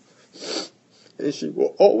dreams, and she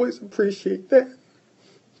will always appreciate that.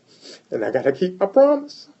 And I gotta keep my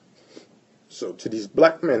promise. So to these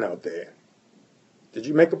black men out there, did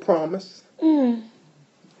you make a promise to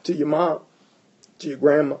your mom, to your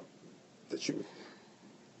grandma, that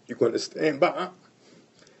you're going to stand by?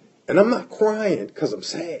 And I'm not crying because I'm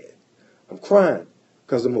sad. I'm crying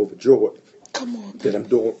because I'm overjoyed. Come on, that I'm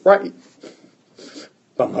doing right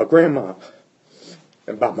by my grandma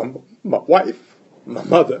and by my wife, my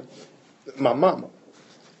mother, my mama.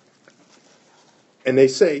 And they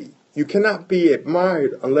say you cannot be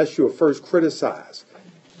admired unless you are first criticized.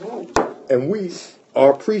 And we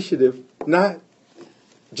are appreciative not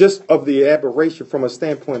just of the aberration from a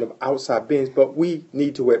standpoint of outside beings, but we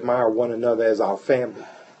need to admire one another as our family.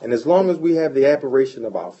 And as long as we have the aberration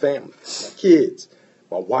of our family, my kids,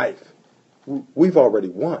 my wife, we've already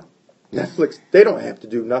won. Netflix, they don't have to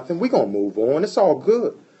do nothing. We're going to move on. It's all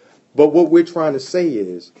good. But what we're trying to say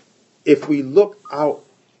is, if we look out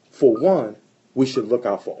for one, we should look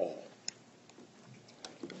out for all.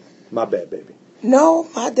 My bad, baby. No,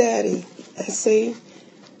 my daddy. And see,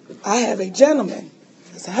 I have a gentleman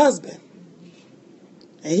as a husband.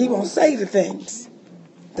 And he won't say the things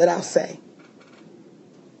that I'll say.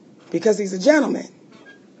 Because he's a gentleman.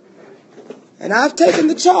 And I've taken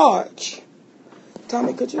the charge.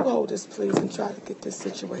 Tommy, could you hold this, please, and try to get this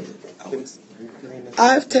situated?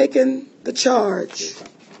 I've taken the charge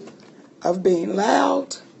of being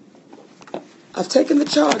loud. I've taken the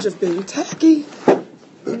charge of being tacky.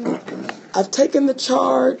 I've taken the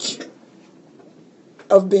charge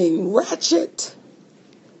of being ratchet.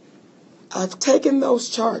 I've taken those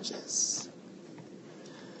charges.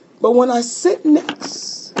 But when I sit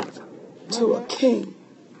next to a king,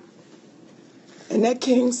 and that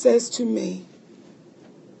king says to me,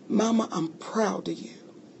 Mama, I'm proud of you.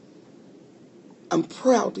 I'm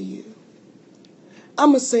proud of you. I'm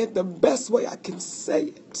going to say it the best way I can say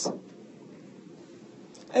it.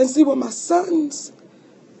 And see, when my sons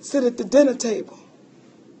sit at the dinner table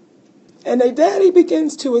and their daddy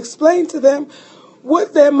begins to explain to them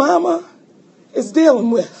what their mama is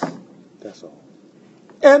dealing with. That's all.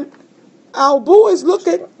 And our boys look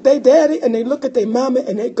at their daddy and they look at their mama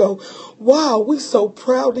and they go, wow, we so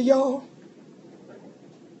proud of y'all.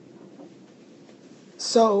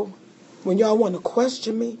 So when y'all want to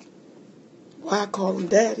question me, why I call him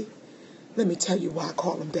daddy, let me tell you why I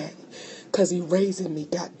call him daddy. Because he raising me,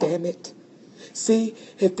 goddammit. See,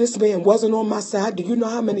 if this man wasn't on my side, do you know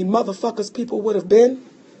how many motherfuckers people would have been?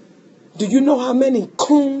 Do you know how many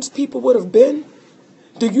coons people would have been?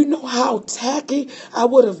 Do you know how tacky I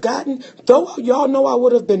would have gotten? Though y'all know I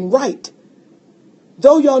would have been right.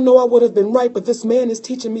 Though y'all know I would have been right, but this man is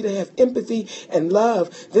teaching me to have empathy and love.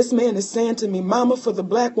 This man is saying to me, Mama, for the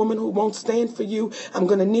black woman who won't stand for you, I'm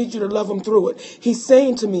going to need you to love him through it. He's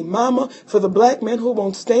saying to me, Mama, for the black man who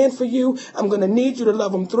won't stand for you, I'm going to need you to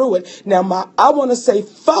love him through it. Now, I want to say,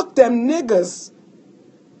 fuck them niggas.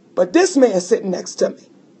 But this man sitting next to me,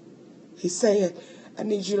 he's saying, I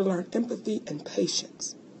need you to learn empathy and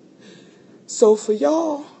patience. So for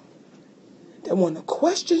y'all that want to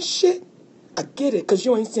question shit, I get it, because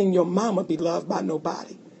you ain't seen your mama be loved by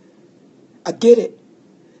nobody. I get it.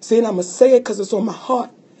 See, and I'm going to say it because it's on my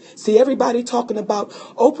heart. See, everybody talking about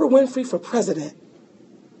Oprah Winfrey for president.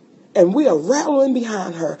 And we are rallying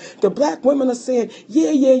behind her. The black women are saying,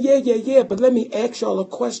 yeah. But let me ask y'all a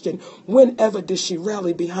question. Whenever did she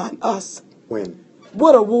rally behind us? When?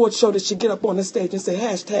 What award show did she get up on the stage and say,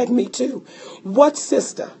 #MeToo? What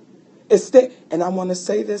sister is there? And I want to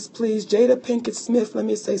say this, please. Jada Pinkett Smith, let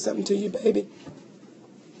me say something to you, baby.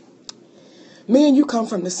 Me and you come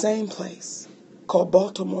from the same place called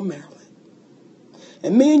Baltimore, Maryland.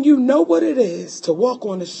 And me and you know what it is to walk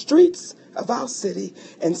on the streets of our city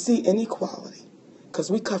and see inequality. Because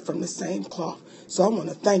we cut from the same cloth. So I want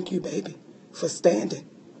to thank you, baby, for standing.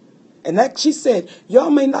 And that she said, y'all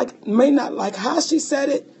may not like how she said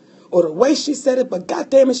it or the way she said it, but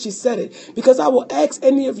goddamn it, she said it. Because I will ask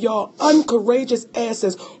any of y'all uncourageous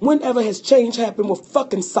asses, whenever has change happened with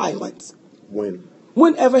fucking silence? When?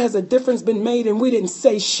 Whenever has a difference been made and we didn't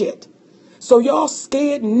say shit? So y'all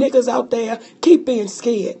scared niggas out there, keep being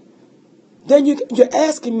scared. Then you're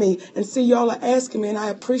asking me, and see, y'all are asking me, and I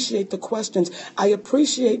appreciate the questions. I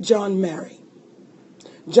appreciate John Murray.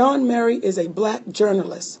 John Murray is a black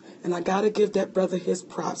journalist, and I got to give that brother his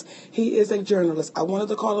props. He is a journalist. I wanted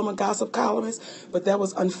to call him a gossip columnist, but that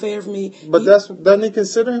was unfair of me. But doesn't he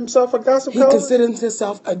consider himself a gossip columnist? He considers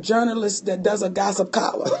himself a journalist that does a gossip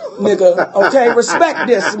column, nigga. Okay, respect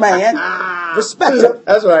this, man. Respect him.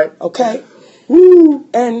 That's right. Okay? Woo.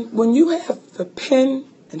 And when you have the pen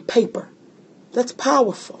and paper, that's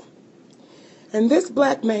powerful. And this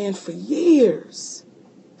black man for years,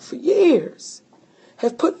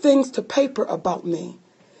 have put things to paper about me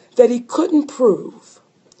that he couldn't prove.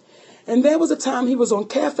 And there was a time he was on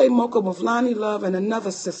Cafe Mocha with Lonnie Love and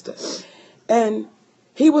another sister. And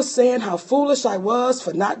he was saying how foolish I was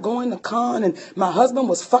for not going to con, and my husband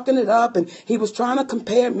was fucking it up, and he was trying to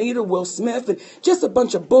compare me to Will Smith, and just a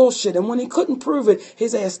bunch of bullshit. And when he couldn't prove it,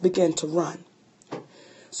 his ass began to run.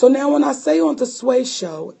 So now when I say on the Sway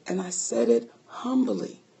Show, and I said it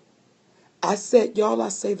humbly, I said, y'all, I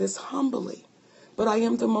say this humbly, but I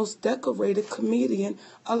am the most decorated comedian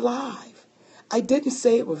alive. I didn't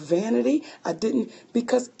say it with vanity. I didn't,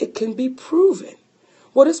 because it can be proven.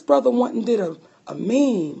 Well, this brother went and did a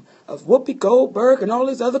meme of Whoopi Goldberg and all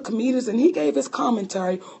these other comedians, and he gave his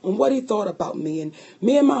commentary on what he thought about me. And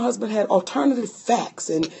me and my husband had alternative facts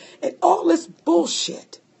and all this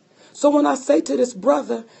bullshit. So when I say to this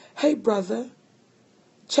brother, hey, brother,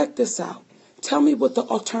 check this out. Tell me what the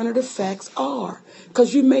alternative facts are,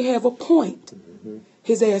 because you may have a point. Mm-hmm.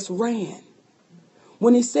 His ass ran.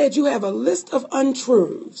 When he said, you have a list of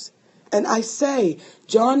untruths, and I say,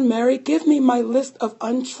 John Murray, give me my list of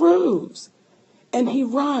untruths. And he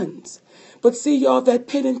runs. But see, y'all, that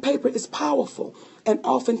pen and paper is powerful. And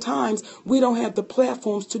oftentimes, we don't have the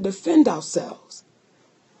platforms to defend ourselves.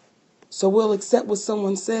 So we'll accept what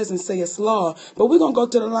someone says and say it's law. But we're going to go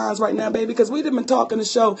to the lines right now, baby, because we've been talking the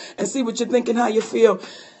show and see what you're thinking, how you feel.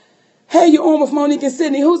 Hey, you're on with Monique and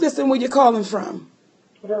Sidney. Who's this and where you're calling from?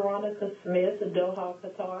 Veronica Smith, Doha,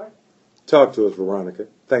 Qatar. Talk to us, Veronica.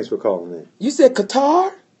 Thanks for calling in. You said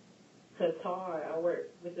Qatar? Qatar. I work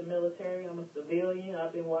with the military. I'm a civilian.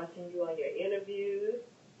 I've been watching you on your interviews.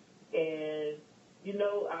 And, you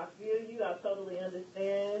know, I feel you. I totally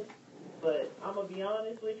understand. But I'm going to be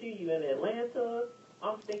honest with you. You in Atlanta.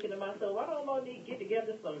 I'm thinking to myself, why don't Monique get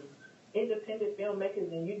together some independent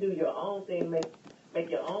filmmakers and you do your own thing, make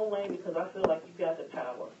your own lane, because I feel like you got the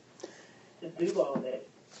power to do all that.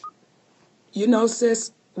 You know,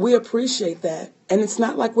 sis, we appreciate that. And it's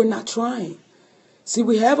not like we're not trying. See,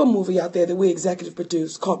 we have a movie out there that we executive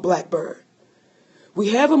produced called Blackbird. We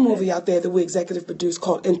have a movie out there that we executive produced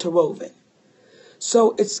called Interwoven.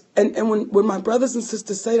 So it's, and when my brothers and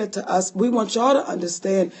sisters say that to us, we want y'all to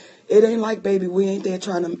understand it ain't like, baby, we ain't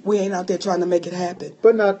out there trying to make it happen.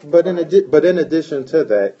 But in addition to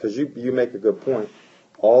that, because you make a good point,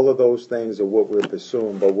 all of those things are what we're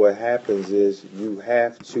pursuing. But what happens is you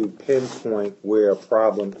have to pinpoint where a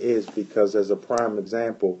problem is, because as a prime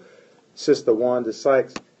example, Sister Wanda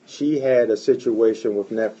Sykes, she had a situation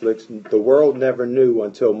with Netflix. The world never knew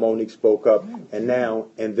until Monique spoke up, and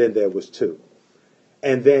then there was two.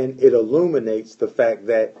 And then it illuminates the fact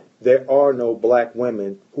that there are no black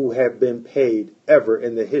women who have been paid ever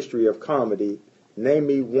in the history of comedy. Name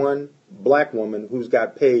me one black woman who's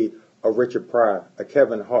got paid a Richard Pryor, a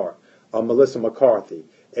Kevin Hart, a Melissa McCarthy,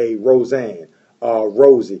 a Roseanne,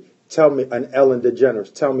 Rosie. Tell me, an Ellen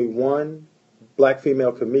DeGeneres. Tell me one black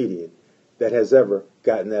female comedian that has ever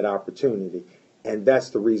gotten that opportunity. And that's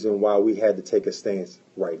the reason why we had to take a stance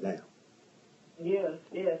right now. Yes,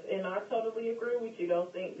 and I totally agree with you.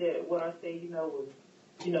 Don't think that what I say, was,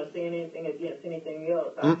 saying anything against anything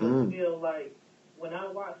else. I just feel like when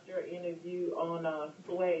I watched your interview on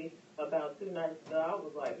Sway about 2 nights ago, I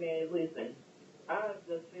was like, man, listen, I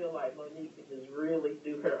just feel like Monique could just really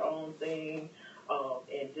do her own thing,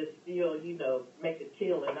 and just still, make a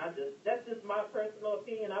killing. That's just my personal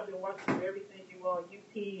opinion. I've been watching you ever since you were on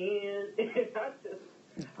UPN,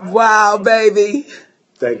 and Wow, baby.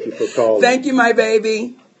 Thank you for calling. Thank you, my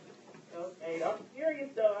baby. Okay, I'm serious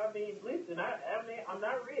though. I mean, listen, I'm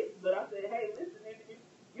not rich, but I said, hey, listen,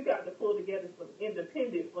 you got to pull together some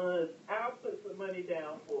independent funds. I'll put some money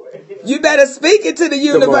down for it. You better speak it to the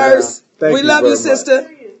universe. We love you, sister.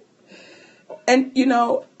 And,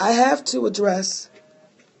 I have to address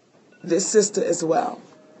this sister as well.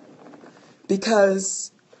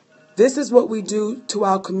 Because this is what we do to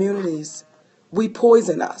our communities. We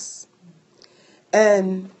poison us.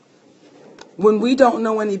 And when we don't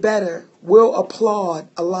know any better, we'll applaud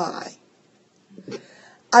a lie.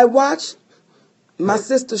 I watched my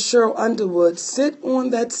sister Cheryl Underwood sit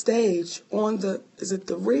on that stage on the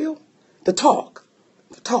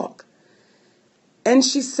talk. And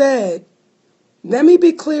she said, let me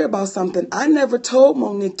be clear about something. I never told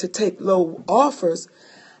Monique to take low offers.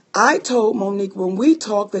 I told Monique when we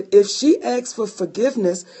talked that if she asked for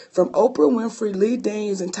forgiveness from Oprah Winfrey, Lee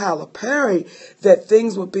Daniels, and Tyler Perry, that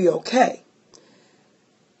things would be okay.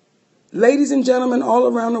 Ladies and gentlemen all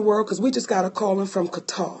around the world, because we just got a call in from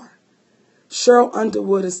Qatar, Cheryl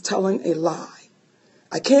Underwood is telling a lie.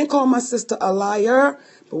 I can't call my sister a liar,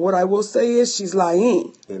 but what I will say is she's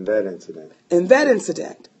lying. In that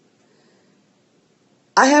incident.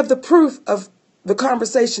 I have the proof of the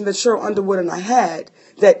conversation that Cheryl Underwood and I had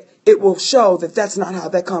that it will show that that's not how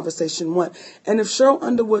that conversation went. And if Cheryl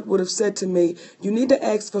Underwood would have said to me, you need to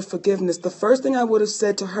ask for forgiveness, the first thing I would have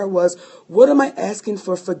said to her was, what am I asking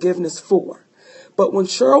for forgiveness for? But when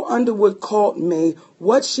Cheryl Underwood called me,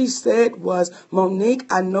 what she said was, Monique,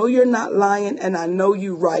 I know you're not lying and I know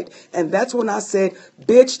you're right. And that's when I said,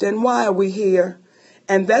 bitch, then why are we here?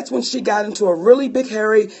 And that's when she got into a really big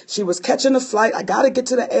hurry. She was catching a flight. I got to get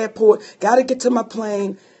to the airport, got to get to my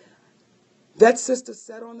plane. That sister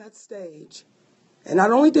sat on that stage. And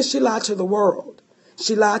not only did she lie to the world,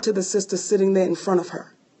 she lied to the sister sitting there in front of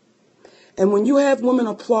her. And when you have women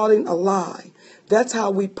applauding a lie, that's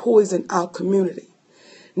how we poison our community.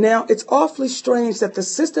 Now, it's awfully strange that the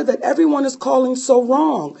sister that everyone is calling so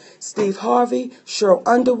wrong, Steve Harvey, Cheryl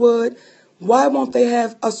Underwood, why won't they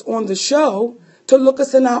have us on the show to look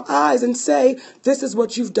us in our eyes and say, this is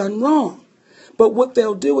what you've done wrong? But what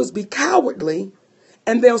they'll do is be cowardly,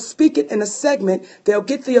 and they'll speak it in a segment. They'll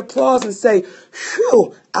get the applause and say,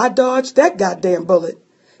 phew, I dodged that goddamn bullet.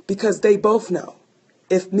 Because they both know,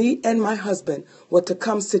 if me and my husband were to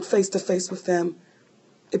come sit face to face with them,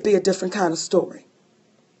 it'd be a different kind of story.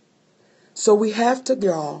 So we have to,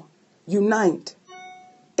 y'all, unite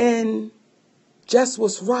in just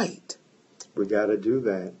what's right. We got to do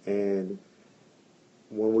that. And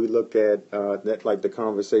when we look at that, like the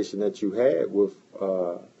conversation that you had with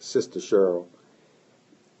Sister Cheryl,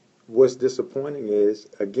 what's disappointing is,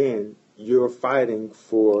 again, you're fighting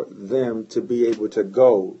for them to be able to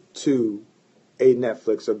go to a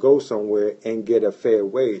Netflix or go somewhere and get a fair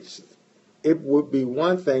wage. It would be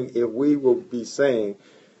one thing if we would be saying,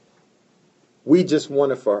 we just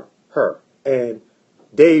want it for her, and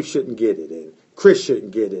Dave shouldn't get it, and Chris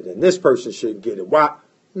shouldn't get it, and this person shouldn't get it. Why?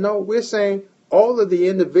 No, we're saying all of the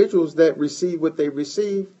individuals that receive what they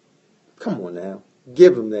receive, come on now,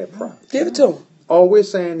 give them that props. Give it to them. All we're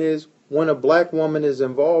saying is, when a black woman is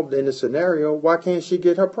involved in a scenario, why can't she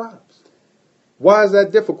get her props? Why is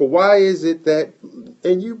that difficult? Why is it that,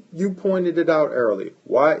 and you pointed it out earlier,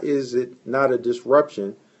 why is it not a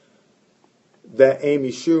disruption that Amy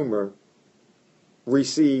Schumer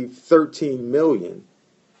received 13 million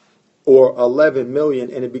or 11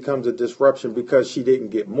 million and it becomes a disruption because she didn't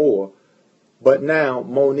get more, but now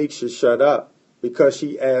Monique should shut up because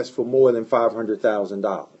she asked for more than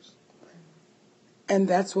 $500,000? And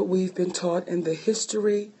that's what we've been taught in the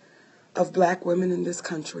history of black women in this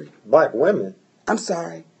country. Black women? I'm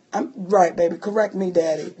sorry. I'm right, baby. Correct me,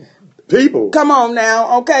 Daddy. People. Come on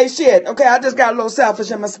now. Okay, shit. Okay, I just got a little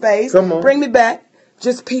selfish in my space. Come on. Bring me back.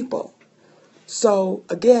 Just people. So,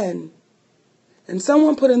 again, and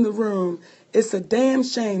someone put in the room, it's a damn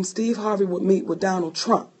shame Steve Harvey would meet with Donald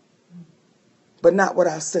Trump, but not with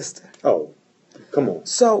our sister. Oh, come on.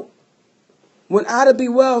 So, when Ida B.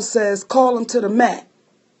 Wells says, call him to the mat,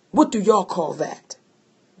 what do y'all call that?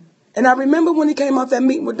 And I remember when he came out that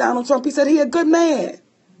meeting with Donald Trump, he said he a good man.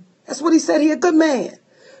 That's what he said, he a good man.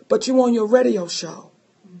 But you on your radio show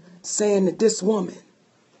saying that this woman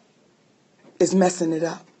is messing it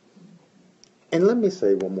up. And let me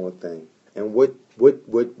say one more thing. And what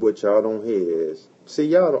y'all don't hear is, see,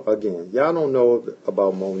 y'all don't know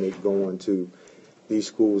about Monique going to these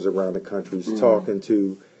schools around the country. She's talking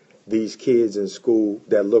to these kids in school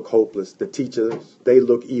that look hopeless. The teachers, they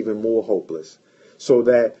look even more hopeless. So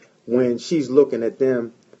that when she's looking at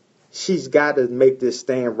them, she's got to make this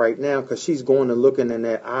stand right now, because she's going to look in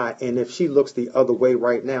that eye. And if she looks the other way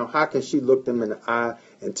right now, how can she look them in the eye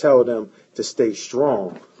and tell them to stay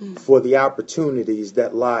strong for the opportunities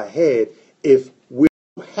that lie ahead if we're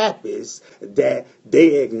happy that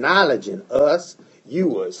they acknowledging us? You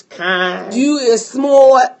was kind. You is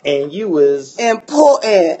smart. And you was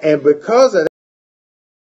important. And because of